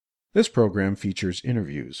This program features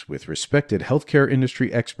interviews with respected healthcare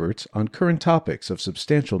industry experts on current topics of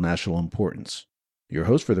substantial national importance. Your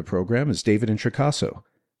host for the program is David Introcaso,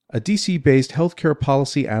 a DC-based healthcare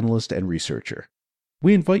policy analyst and researcher.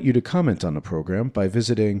 We invite you to comment on the program by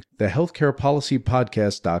visiting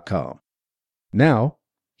thehealthcarepolicypodcast.com. Now,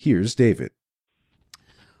 here's David.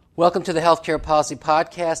 Welcome to the Healthcare Policy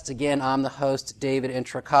Podcast. Again, I'm the host, David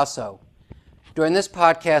Introcaso. During this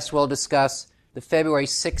podcast, we'll discuss the February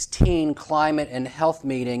 16 Climate and Health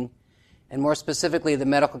Meeting, and more specifically, the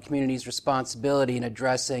medical community's responsibility in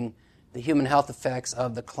addressing the human health effects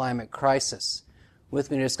of the climate crisis. With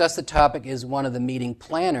me to discuss the topic is one of the meeting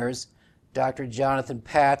planners, Dr. Jonathan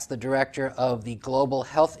Patz, the director of the Global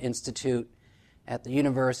Health Institute at the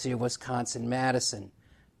University of Wisconsin-Madison.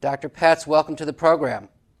 Dr. Patz, welcome to the program.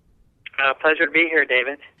 Pleasure to be here,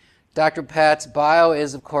 David. Dr. Pat's bio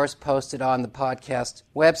is, of course, posted on the podcast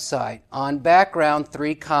website. On background,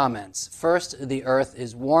 3 comments. First, the Earth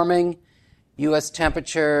is warming. U.S.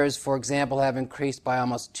 temperatures, for example, have increased by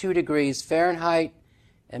almost 2 degrees Fahrenheit,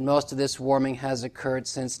 and most of this warming has occurred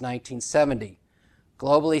since 1970.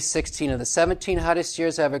 Globally, 16 of the 17 hottest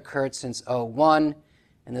years have occurred since 2001,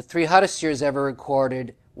 and the 3 hottest years ever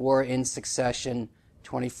recorded were in succession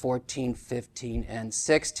 2014, 15, and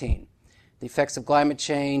 16. The effects of climate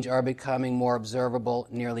change are becoming more observable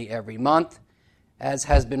nearly every month. As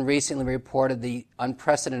has been recently reported, the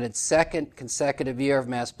unprecedented second consecutive year of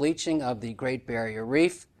mass bleaching of the Great Barrier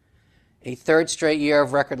Reef, a third straight year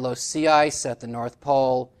of record low sea ice at the North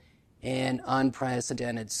Pole, and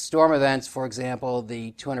unprecedented storm events, for example,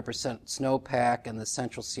 the 200% snowpack in the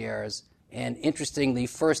Central Sierras, and interestingly,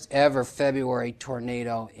 first ever February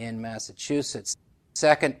tornado in Massachusetts.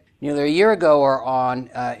 Second, nearly a year ago, or on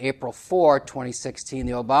April 4, 2016,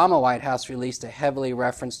 the Obama White House released a heavily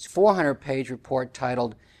referenced 400-page report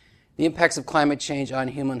titled The Impacts of Climate Change on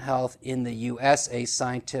Human Health in the U.S., a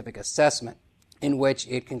Scientific Assessment, in which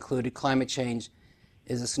it concluded climate change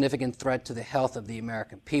is a significant threat to the health of the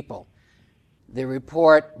American people. The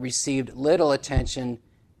report received little attention,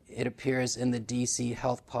 it appears, in the D.C.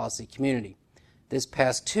 health policy community. This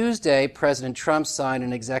past Tuesday, President Trump signed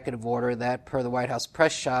an executive order that, per the White House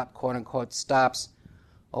press shop, quote-unquote, stops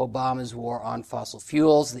Obama's war on fossil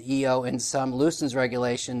fuels. The EO, in sum, loosens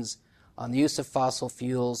regulations on the use of fossil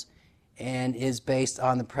fuels and is based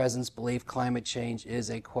on the president's belief climate change is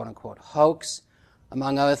a, quote-unquote, hoax.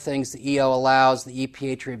 Among other things, the EO allows the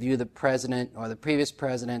EPA to review the president or the previous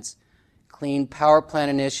president's Clean Power Plan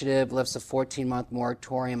initiative, lifts a 14-month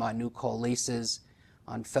moratorium on new coal leases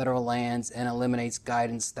on federal lands, and eliminates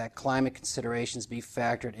guidance that climate considerations be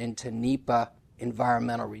factored into NEPA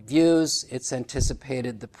environmental reviews. It's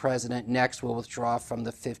anticipated the president next will withdraw from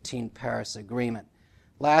the 15 Paris Agreement.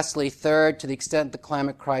 Lastly, third, to the extent the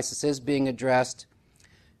climate crisis is being addressed,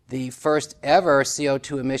 the first ever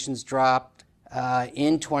CO2 emissions dropped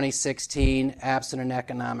in 2016, absent an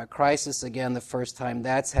economic crisis. Again, the first time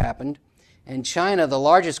that's happened. And China, the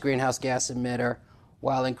largest greenhouse gas emitter,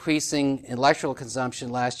 while increasing electrical consumption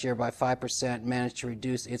last year by 5%, managed to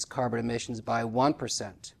reduce its carbon emissions by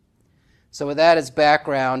 1%. So with that as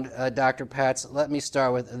background, Dr. Patz, let me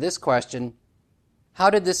start with this question. How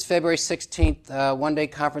did this February 16th one-day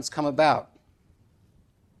conference come about?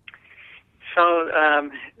 So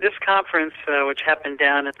this conference, which happened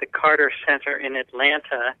down at the Carter Center in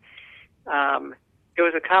Atlanta, it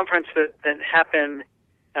was a conference that happened.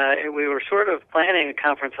 We were sort of planning a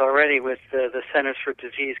conference already with the Centers for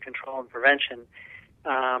Disease Control and Prevention,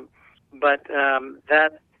 but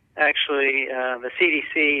that actually, the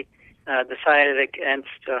CDC decided against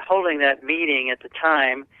holding that meeting at the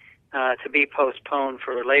time to be postponed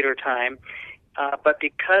for a later time. But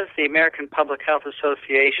because the American Public Health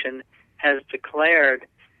Association has declared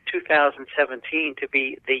 2017 to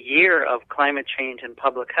be the year of climate change and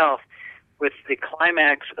public health, with the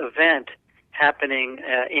climax event happening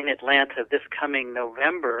in Atlanta this coming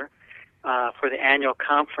November for the annual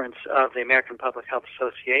conference of the American Public Health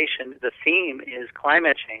Association. The theme is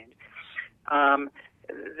climate change.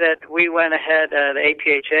 That we went ahead, the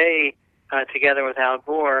APHA, together with Al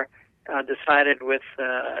Gore, decided with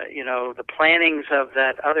the plannings of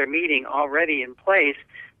that other meeting already in place,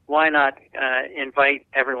 why not invite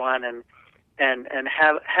everyone and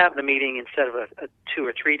have the meeting instead of a 2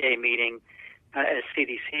 or 3 day meeting as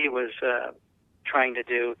CDC was trying to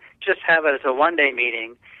do, just have it as a 1-day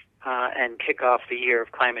meeting and kick off the year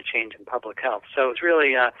of climate change and public health. So it's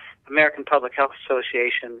really American Public Health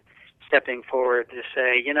Association stepping forward to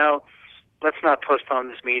say, let's not postpone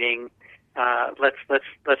this meeting. Let's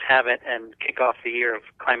have it and kick off the year of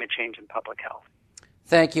climate change and public health.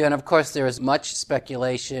 Thank you. And of course, there was much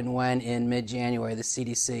speculation when in mid-January the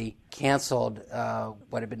CDC canceled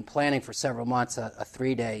what had been planning for several months, a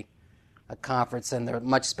 3-day conference, and there was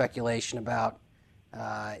much speculation about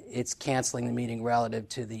its canceling the meeting relative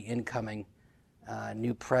to the incoming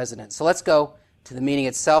new president. So let's go to the meeting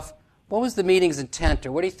itself. What was the meeting's intent,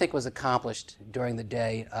 or what do you think was accomplished during the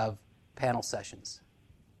day of panel sessions?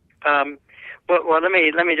 Well, let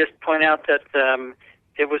me just point out that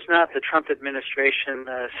it was not the Trump administration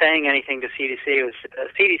saying anything to CDC. It was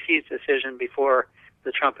CDC's decision before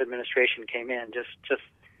the Trump administration came in. Just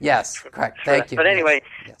yes, correct. Thank you. But anyway,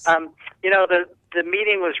 yes. The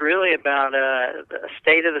meeting was really about the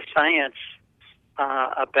state of the science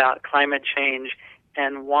about climate change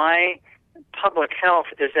and why public health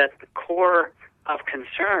is at the core of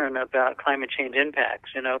concern about climate change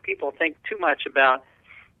impacts. People think too much about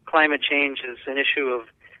climate change as an issue of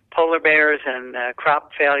polar bears and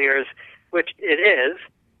crop failures, which it is,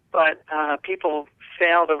 but people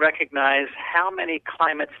fail to recognize how many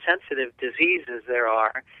climate-sensitive diseases there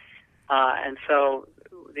are. And so,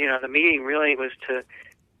 the meeting really was to,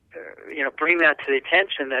 bring that to the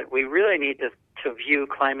attention that we really need to view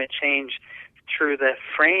climate change through the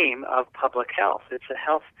frame of public health. It's a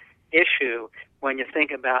health issue when you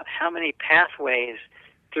think about how many pathways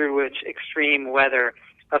through which extreme weather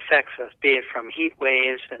affects us, be it from heat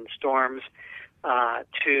waves and storms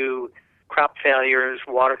to crop failures,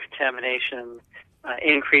 water contamination,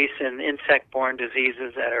 increase in insect-borne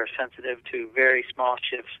diseases that are sensitive to very small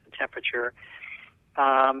shifts in temperature,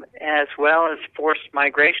 as well as forced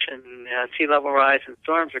migration. Sea level rise and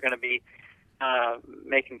storms are going to be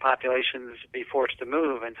making populations be forced to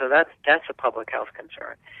move, and so that's a public health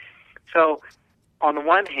concern. So on the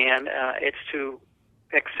one hand, it's to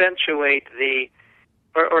accentuate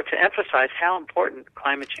or to emphasize how important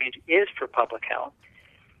climate change is for public health.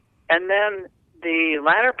 And then the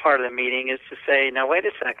latter part of the meeting is to say, now wait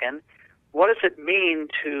a second, what does it mean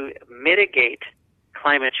to mitigate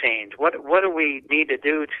climate change? What do we need to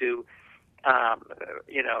do to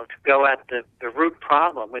go at the root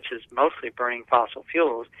problem, which is mostly burning fossil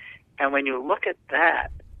fuels? And when you look at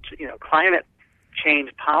that, climate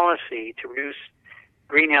change policy to reduce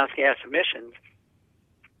greenhouse gas emissions,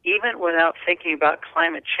 even without thinking about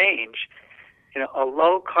climate change, a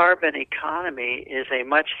low-carbon economy is a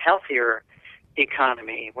much healthier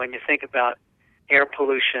economy when you think about air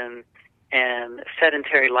pollution and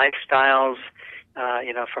sedentary lifestyles,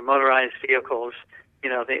 for motorized vehicles.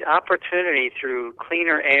 The opportunity through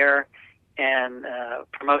cleaner air and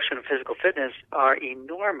promotion of physical fitness are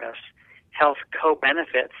enormous health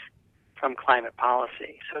co-benefits from climate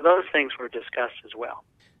policy. So those things were discussed as well.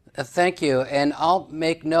 Thank you. And I'll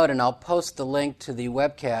make note, and I'll post the link to the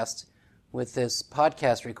webcast with this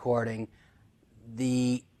podcast recording.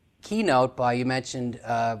 The keynote by, you mentioned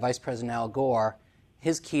Vice President Al Gore,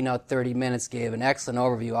 his keynote 30 minutes gave an excellent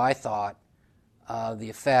overview, I thought, of the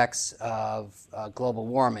effects of global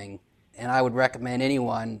warming. And I would recommend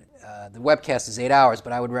anyone, the webcast is 8 hours,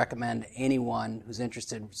 but I would recommend anyone who's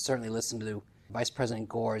interested certainly listen to Vice President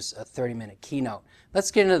Gore's 30-minute keynote. Let's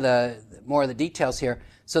get into more of the details here.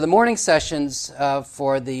 So the morning sessions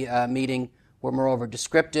for the meeting were moreover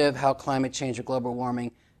descriptive, how climate change or global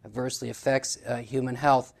warming adversely affects human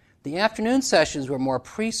health. The afternoon sessions were more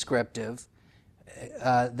prescriptive,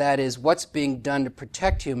 that is, what's being done to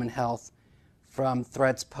protect human health from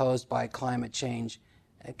threats posed by climate change.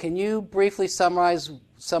 Can you briefly summarize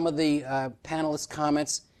some of the panelists'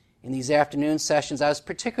 comments in these afternoon sessions? I was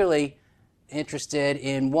particularly interested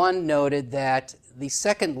in one noted that the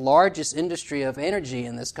second largest industry of energy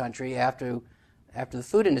in this country after the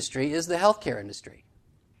food industry is the healthcare industry.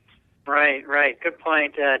 Right. Good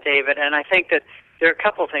point, David. And I think that there are a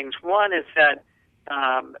couple things. One is that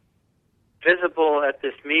visible at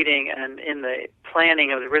this meeting and in the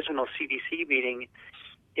planning of the original CDC meeting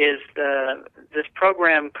is this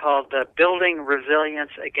program called Building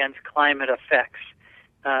Resilience Against Climate Effects,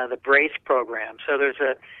 the BRACE program. So there's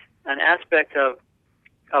an aspect of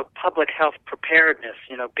public health preparedness,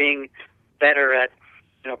 being better at,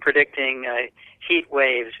 predicting heat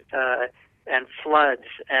waves and floods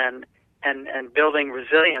and building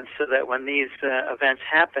resilience so that when these events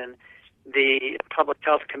happen, the public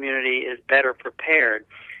health community is better prepared.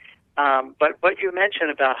 But what you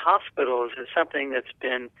mentioned about hospitals is something that's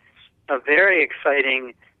been a very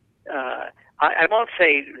exciting, I won't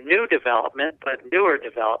say new development, but newer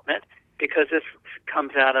development, because this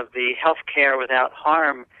comes out of the Healthcare Without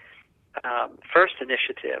Harm first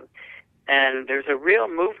initiative. And there's a real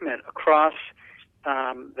movement across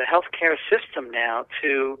the healthcare system now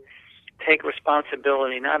to take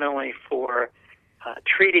responsibility not only for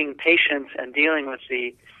treating patients and dealing with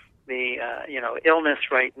the illness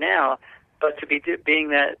right now, but to be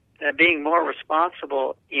being more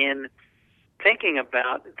responsible in thinking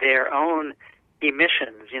about their own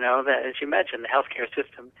emissions. That, as you mentioned, the healthcare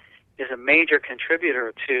system is a major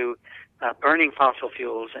contributor to burning fossil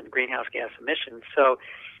fuels and greenhouse gas emissions. So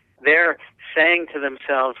they're saying to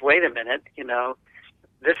themselves, wait a minute,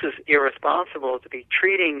 this is irresponsible to be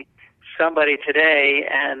treating somebody today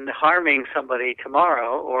and harming somebody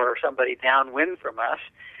tomorrow, or somebody downwind from us.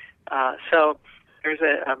 So there's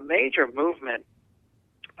a major movement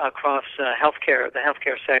across the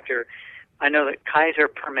healthcare sector. I know that Kaiser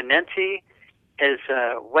Permanente is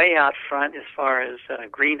way out front as far as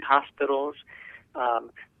green hospitals.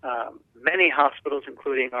 Many hospitals,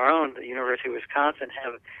 including our own, the University of Wisconsin,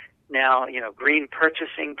 have now green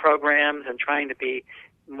purchasing programs and trying to be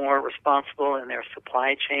more responsible in their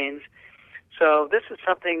supply chains. So this is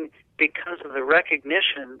something, because of the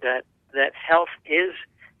recognition that health is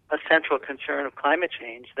a central concern of climate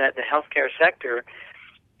change, that the healthcare sector,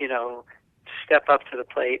 step up to the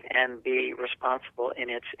plate and be responsible in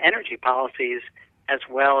its energy policies as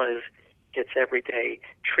well as its everyday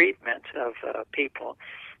treatment of people.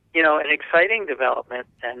 An exciting development,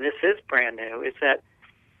 and this is brand new, is that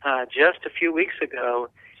just a few weeks ago,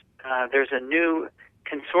 there's a new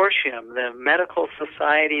consortium, the Medical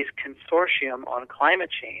Societies Consortium on Climate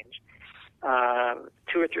Change,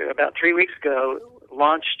 about 3 weeks ago,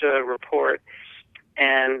 launched a report,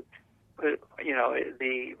 and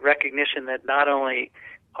the recognition that not only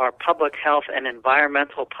are public health and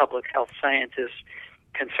environmental public health scientists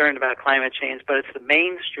concerned about climate change, but it's the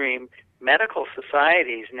mainstream medical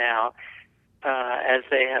societies now, as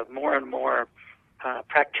they have more and more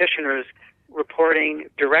practitioners reporting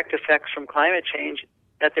direct effects from climate change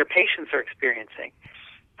that their patients are experiencing.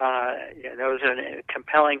 There was a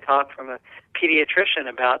compelling talk from a pediatrician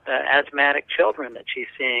about the asthmatic children that she's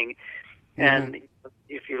seeing. And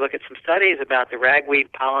if you look at some studies about the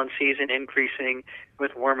ragweed pollen season increasing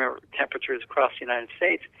with warmer temperatures across the United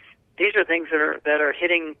States, these are things that are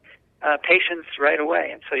hitting patients right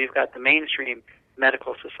away. And so you've got the mainstream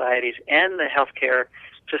medical societies and the healthcare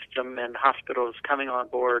system and hospitals coming on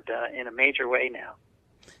board in a major way now.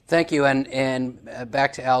 Thank you. And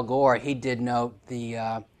back to Al Gore, he did note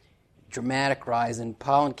the dramatic rise in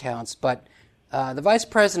pollen counts, but the Vice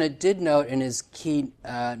President did note in his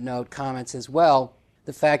keynote comments as well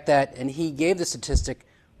the fact that, and he gave the statistic,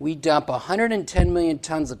 we dump 110 million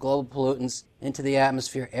tons of global pollutants into the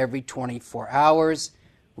atmosphere every 24 hours.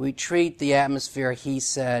 We treat the atmosphere, he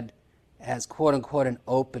said, as quote-unquote an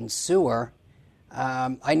open sewer.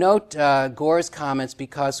 I note Gore's comments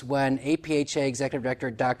because when APHA Executive Director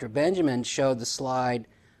Dr. Benjamin showed the slide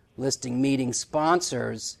listing meeting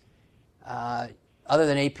sponsors, other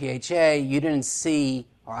than APHA, you didn't see,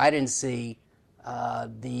 or I didn't see,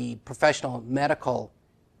 the professional medical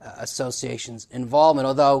association's involvement,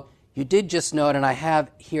 although you did just note, and I have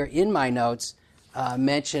here in my notes,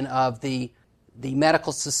 mention of the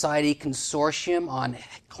Medical Society Consortium on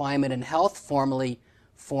Climate and Health, formally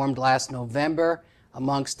formed last November.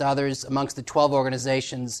 Amongst others, amongst the 12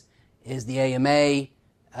 organizations is the AMA, the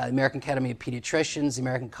American Academy of Pediatricians, the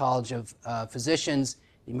American College of Physicians,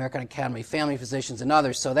 the American Academy of Family Physicians, and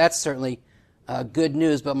others. So that's certainly good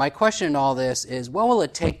news. But my question in all this is, what will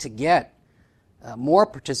it take to get more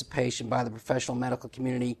participation by the professional medical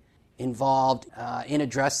community involved in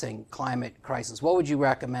addressing climate crisis? What would you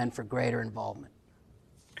recommend for greater involvement?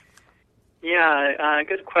 Yeah,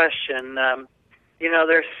 good question.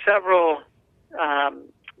 There's several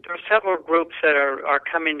groups that are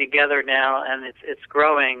coming together now, and it's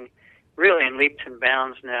growing really in leaps and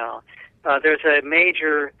bounds now. There's a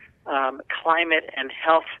major climate and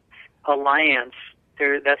health alliance.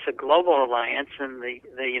 That's a global alliance, and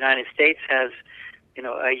the United States has,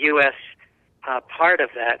 a U.S. part of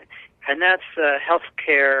that, and that's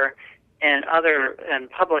healthcare and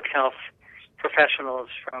public health professionals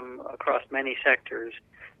from across many sectors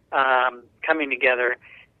coming together.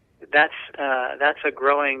 That's a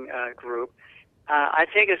growing group. I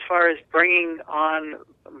think as far as bringing on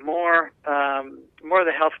more of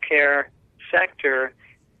the healthcare sector,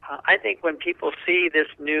 I think when people see this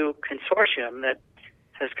new consortium that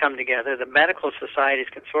has come together, the Medical Societies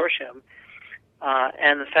Consortium,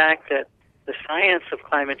 and the fact that the science of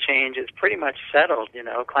climate change is pretty much settled.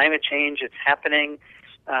 Climate change, it's happening.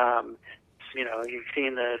 You've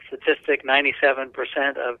seen the statistic,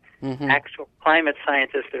 97% of actual climate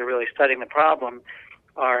scientists that are really studying the problem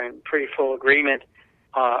are in pretty full agreement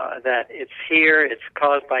that it's here, it's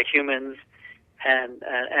caused by humans, and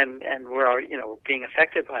we're being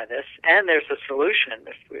affected by this. And there's a solution.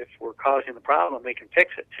 If we're causing the problem, we can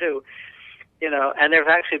fix it too. And there's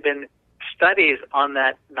actually been studies on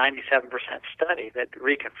that 97% study that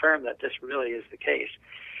reconfirm that this really is the case.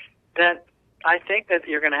 That I think that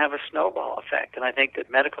you're going to have a snowball effect, and I think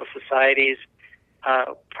that medical societies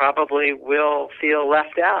probably will feel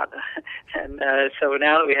left out. And so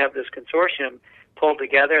now that we have this consortium pulled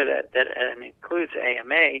together that includes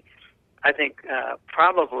AMA, I think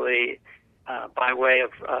probably by way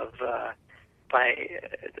of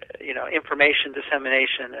information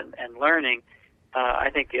dissemination and learning,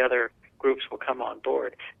 I think the other groups will come on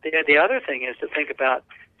board. The other thing is to think about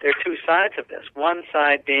there are two sides of this. One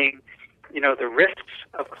side being, the risks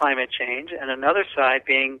of climate change, and another side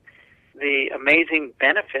being the amazing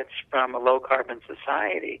benefits from a low-carbon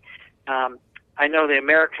society. I know the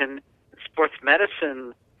American Sports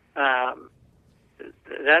Medicine,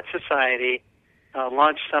 that society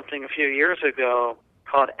launched something a few years ago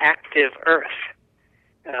called Active Earth.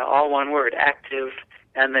 All one word, active,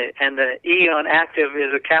 and the E on active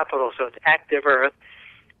is a capital, so it's Active Earth.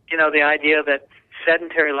 The idea that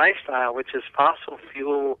sedentary lifestyle, which is fossil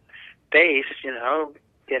fuel based,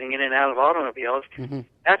 getting in and out of automobiles, mm-hmm.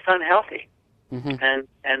 that's unhealthy. Mm-hmm.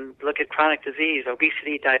 And look at chronic disease,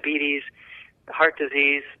 obesity, diabetes, heart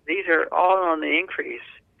disease. These are all on the increase,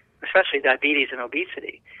 especially diabetes and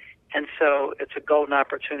obesity. And so it's a golden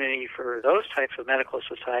opportunity for those types of medical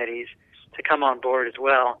societies to come on board as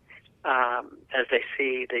well, as they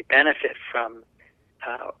see the benefit from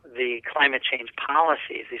the climate change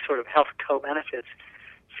policies, these sort of health co-benefits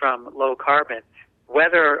from low carbon.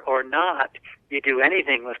 Whether or not you do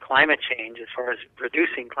anything with climate change as far as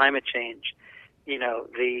reducing climate change,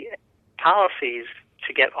 the policies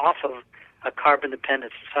to get off of a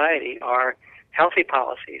carbon-dependent society are healthy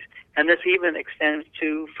policies. And this even extends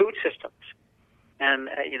to food systems. And,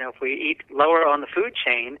 if we eat lower on the food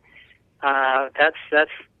chain,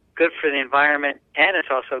 that's good for the environment, and it's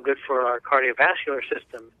also good for our cardiovascular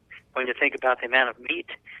system when you think about the amount of meat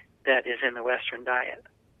that is in the Western diet.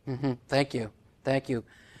 Mm-hmm. Thank you.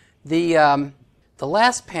 The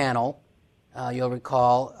last panel, you'll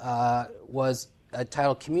recall, was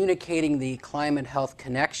titled Communicating the Climate Health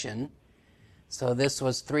Connection. So this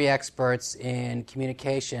was 3 experts in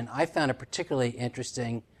communication. I found it particularly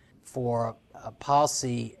interesting for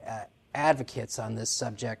policy advocates on this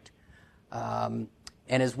subject. And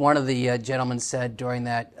as one of the gentlemen said during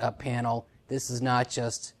that panel, this is not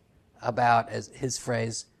just about, as his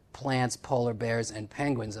phrase, plants, polar bears, and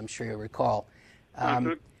penguins, I'm sure you'll recall.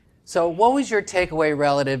 Mm-hmm. So what was your takeaway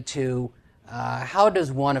relative to how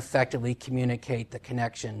does one effectively communicate the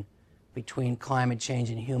connection between climate change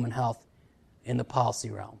and human health in the policy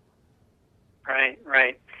realm? Right.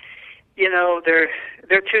 There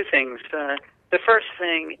are 2 things. The first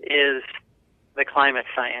thing is the climate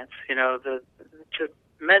science. To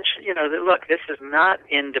mention, look, this is not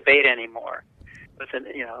in debate anymore.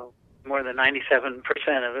 More than 97%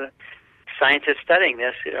 of the scientists studying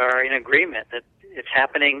this are in agreement that it's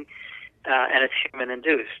happening and it's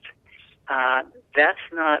human-induced. That's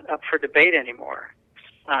not up for debate anymore.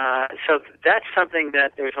 So that's something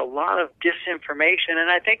that there's a lot of disinformation, and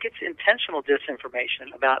I think it's intentional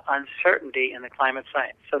disinformation about uncertainty in the climate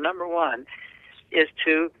science. So number one is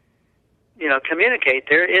to, communicate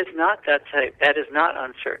there is not that type. That is not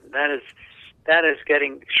uncertain. That is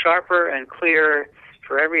getting sharper and clearer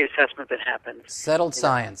for every assessment that happens. Settled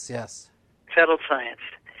science, yes. Settled science.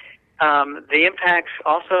 The impacts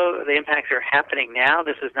are happening now.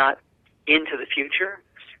 This is not into the future.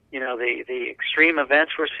 The extreme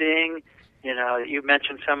events we're seeing, you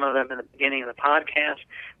mentioned some of them in the beginning of the podcast.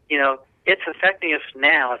 It's affecting us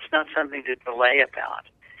now. It's not something to delay about.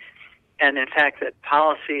 And in fact, that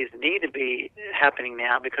policies need to be happening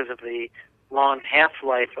now because of the long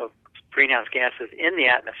half-life of greenhouse gases in the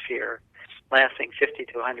atmosphere, lasting 50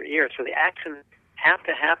 to 100 years. So the actions have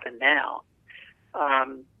to happen now.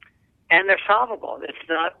 And they're solvable.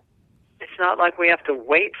 It's not like we have to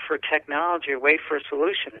wait for technology or wait for a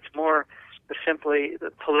solution. It's more simply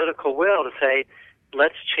the political will to say,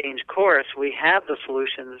 let's change course. We have the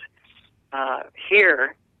solutions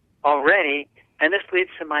here already. And this leads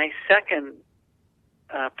to my second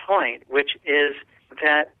point, which is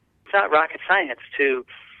that it's not rocket science to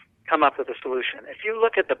come up with a solution. If you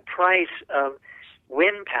look at the price of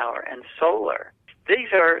wind power and solar,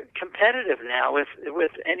 these are competitive now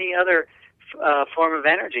with any other form of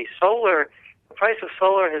energy. The price of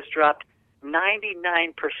solar has dropped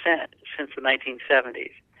 99% since the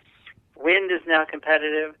 1970s. Wind is now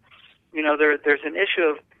competitive. There's an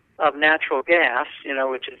issue of natural gas,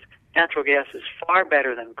 which is natural gas is far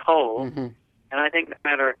better than coal. Mm-hmm. And I think no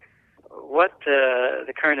matter what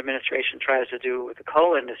the current administration tries to do with the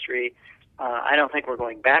coal industry, I don't think we're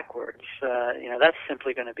going backwards. That's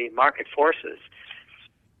simply going to be market forces.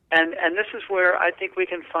 And this is where I think we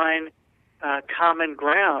can find common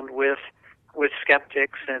ground with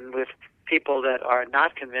skeptics and with people that are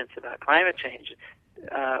not convinced about climate change.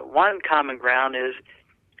 One common ground is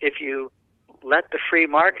if you let the free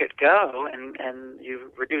market go and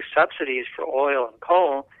you reduce subsidies for oil and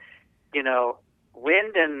coal,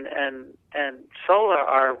 wind and solar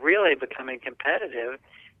are really becoming competitive,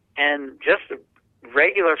 and just the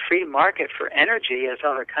regular free market for energy as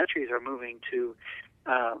other countries are moving to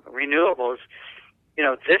renewables,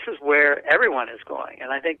 this is where everyone is going.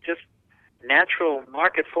 And I think just natural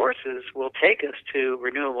market forces will take us to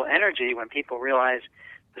renewable energy when people realize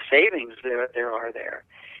the savings there are there.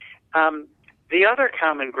 The other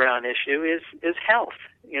common ground issue is health.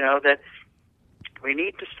 That we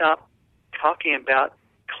need to stop talking about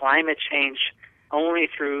climate change only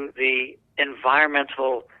through the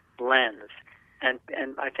environmental lens. And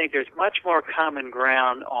I think there's much more common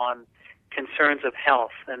ground on concerns of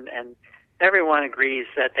health. And everyone agrees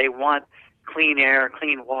that they want clean air,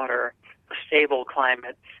 clean water, a stable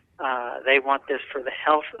climate. They want this for the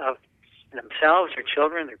health of themselves, their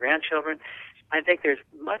children, their grandchildren. I think there's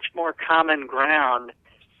much more common ground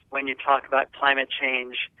when you talk about climate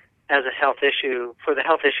change as a health issue, for the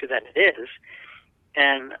health issue that it is.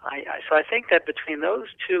 And so I think that between those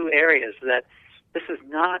two areas, that this is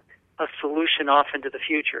not a solution off into the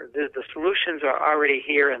future. The solutions are already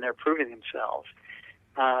here and they're proving themselves,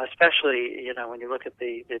 especially, when you look at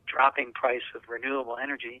the dropping price of renewable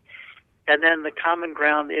energy. And then the common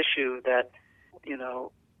ground issue that,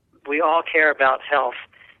 we all care about health.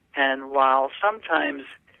 And while sometimes,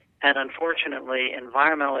 and unfortunately,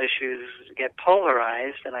 environmental issues get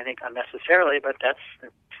polarized, and I think unnecessarily, but that's the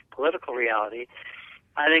political reality,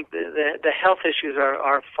 I think the health issues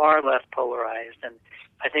are far less polarized, and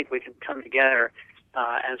I think we can come together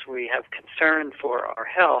as we have concern for our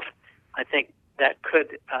health. I think that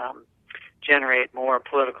could generate more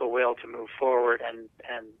political will to move forward and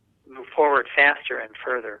move forward faster and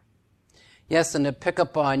further. Yes, and to pick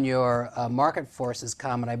up on your market forces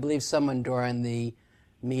comment, I believe someone during the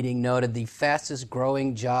meeting noted the fastest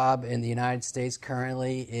growing job in the United States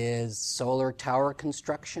currently is solar tower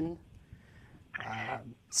construction.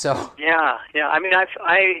 Yeah. I mean,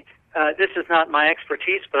 this is not my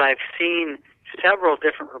expertise, but I've seen several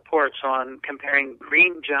different reports on comparing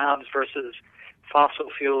green jobs versus fossil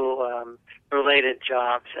fuel related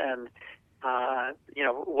jobs, and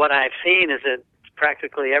what I've seen is that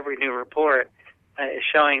practically every new report is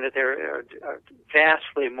showing that there are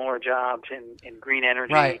vastly more jobs in green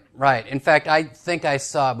energy. Right. In fact, I think I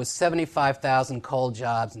saw it was 75,000 coal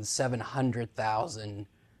jobs and 700,000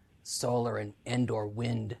 solar and indoor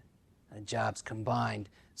wind jobs combined.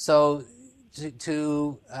 So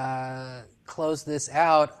to close this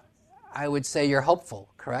out, I would say you're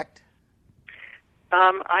hopeful, correct?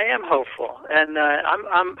 I am hopeful, and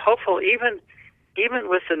I'm hopeful even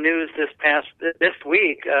with the news this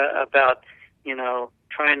week about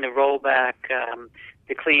trying to roll back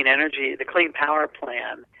the clean power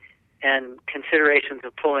plan, and considerations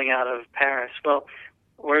of pulling out of Paris. Well,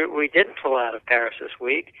 we didn't pull out of Paris this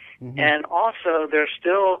week, and also there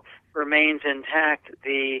still remains intact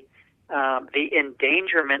the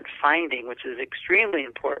endangerment finding, which is extremely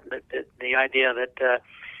important. The idea that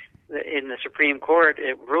in the Supreme Court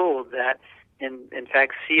it ruled that in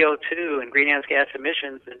fact CO2 and greenhouse gas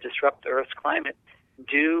emissions that disrupt the Earth's climate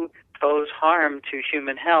do pose harm to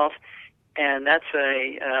human health, and that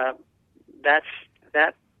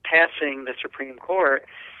passing the Supreme Court,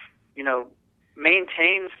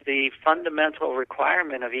 maintains the fundamental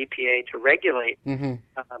requirement of EPA to regulate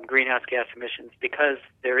greenhouse gas emissions, because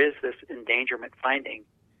there is this endangerment finding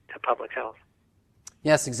to public health.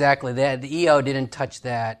 Yes, exactly. The EO didn't touch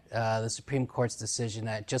that, the Supreme Court's decision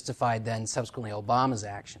that justified then subsequently Obama's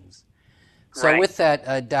actions. So Right. With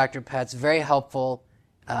that, Dr. Patz, very helpful.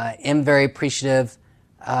 I'm very appreciative.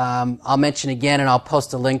 I'll mention again, and I'll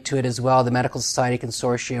post a link to it as well, the Medical Society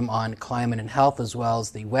Consortium on Climate and Health, as well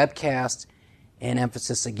as the webcast, and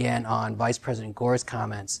emphasis again on Vice President Gore's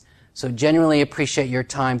comments. So genuinely appreciate your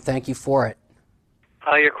time. Thank you for it.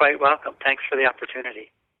 Oh, you're quite welcome. Thanks for the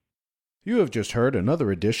opportunity. You have just heard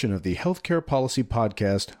another edition of the Healthcare Policy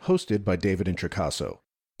Podcast hosted by David Intricasso.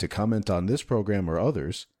 To comment on this program or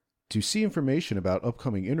others, to see information about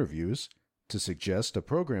upcoming interviews, to suggest a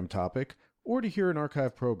program topic, or to hear an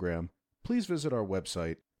archive program, please visit our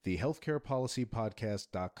website,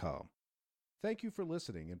 thehealthcarepolicypodcast.com. Thank you for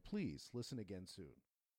listening, and please listen again soon.